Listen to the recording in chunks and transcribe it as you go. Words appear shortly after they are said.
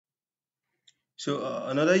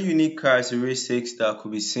Another unique characteristics that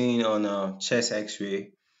could be seen on a chest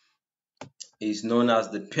X-ray is known as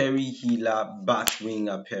the perihilar bat wing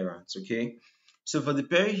appearance. Okay, so for the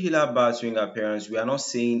perihilar bat wing appearance, we are not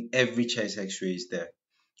saying every chest X-ray is there.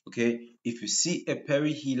 Okay, if you see a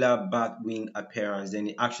perihilar bat wing appearance, then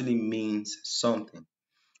it actually means something.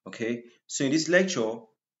 Okay, so in this lecture,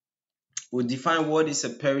 we'll define what is a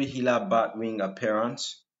perihilar bat wing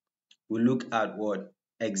appearance. We'll look at what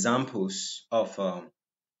examples of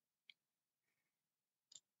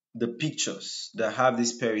the pictures that have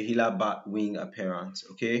this perihilar bat wing appearance.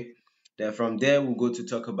 Okay, then from there we'll go to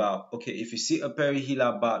talk about, okay, if you see a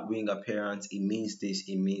perihilar bat wing appearance, it means this,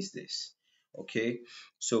 it means this. Okay,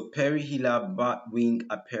 so perihilar bat wing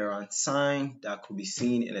appearance sign that could be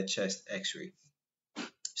seen in a chest X-ray.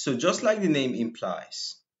 So just like the name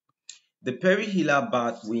implies, the perihilar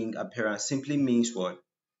bat wing appearance simply means what?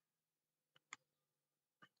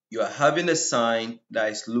 You are having a sign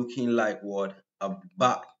that is looking like what? A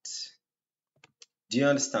bat. Do you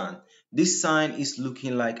understand? This sign is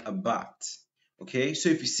looking like a bat. Okay, so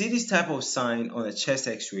if you see this type of sign on a chest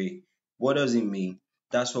X-ray, what does it mean?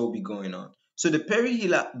 That's what will be going on. So the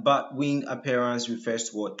perihilar bat wing appearance refers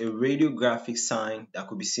to what? A radiographic sign that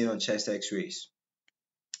could be seen on chest X-rays,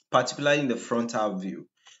 particularly in the frontal view.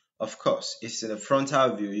 Of course, it's in the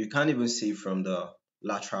frontal view. You can't even see from the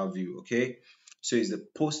lateral view. Okay, so it's the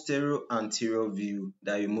posterior anterior view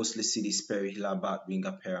that you mostly see this perihilar bat wing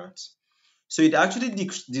appearance. So it actually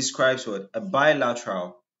describes what? A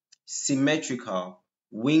bilateral, symmetrical,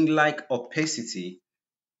 wing-like opacity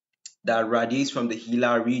that radiates from the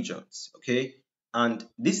hilar regions. Okay, and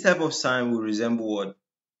this type of sign will resemble what?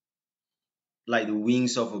 Like the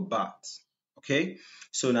wings of a bat. Okay,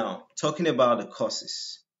 so now talking about the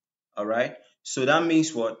causes. All right, so that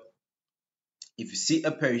means what? If you see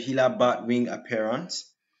a perihilar bat wing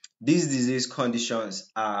appearance, these disease conditions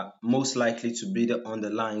are most likely to be the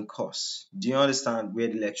underlying cause. Do you understand where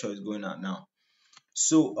the lecture is going at now?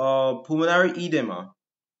 So pulmonary edema.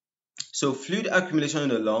 So fluid accumulation in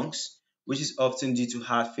the lungs, which is often due to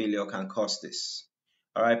heart failure, can cause this.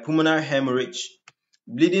 All right, pulmonary hemorrhage,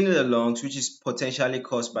 bleeding in the lungs, which is potentially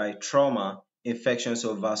caused by trauma, infections,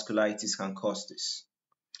 or vasculitis, can cause this.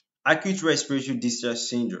 Acute respiratory distress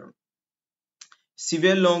syndrome.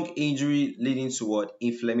 Severe lung injury leading to what?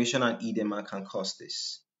 Inflammation and edema can cause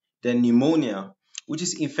this. Then pneumonia, which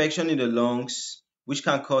is infection in the lungs, which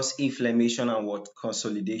can cause inflammation and what?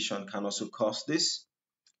 Consolidation can also cause this.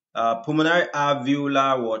 Pulmonary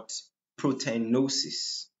alveolar what?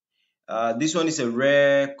 Proteinosis. This one is a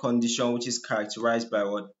rare condition which is characterized by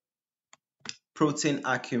what? Protein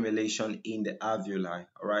accumulation in the alveoli.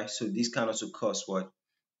 Alright, so this can also cause what?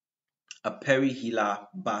 A perihilar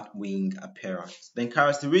bat wing appearance. Then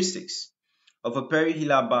characteristics of a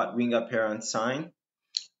perihilar bat wing appearance sign.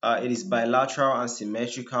 It is bilateral and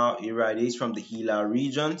symmetrical. It radiates from the hilar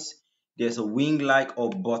regions. There's a wing-like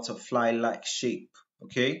or butterfly-like shape.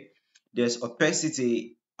 Okay. There's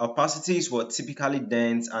opacity. Opacity is what? Typically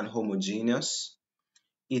dense and homogeneous.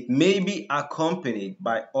 It may be accompanied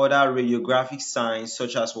by other radiographic signs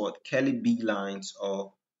such as what? Kelly-B lines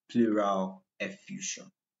or pleural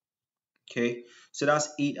effusion. Okay, so that's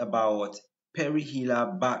it about what?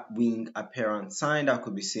 Perihilar bat wing appearance sign that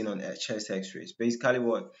could be seen on chest X-rays. Basically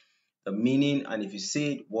what? The meaning, and if you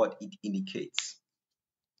see it, what it indicates.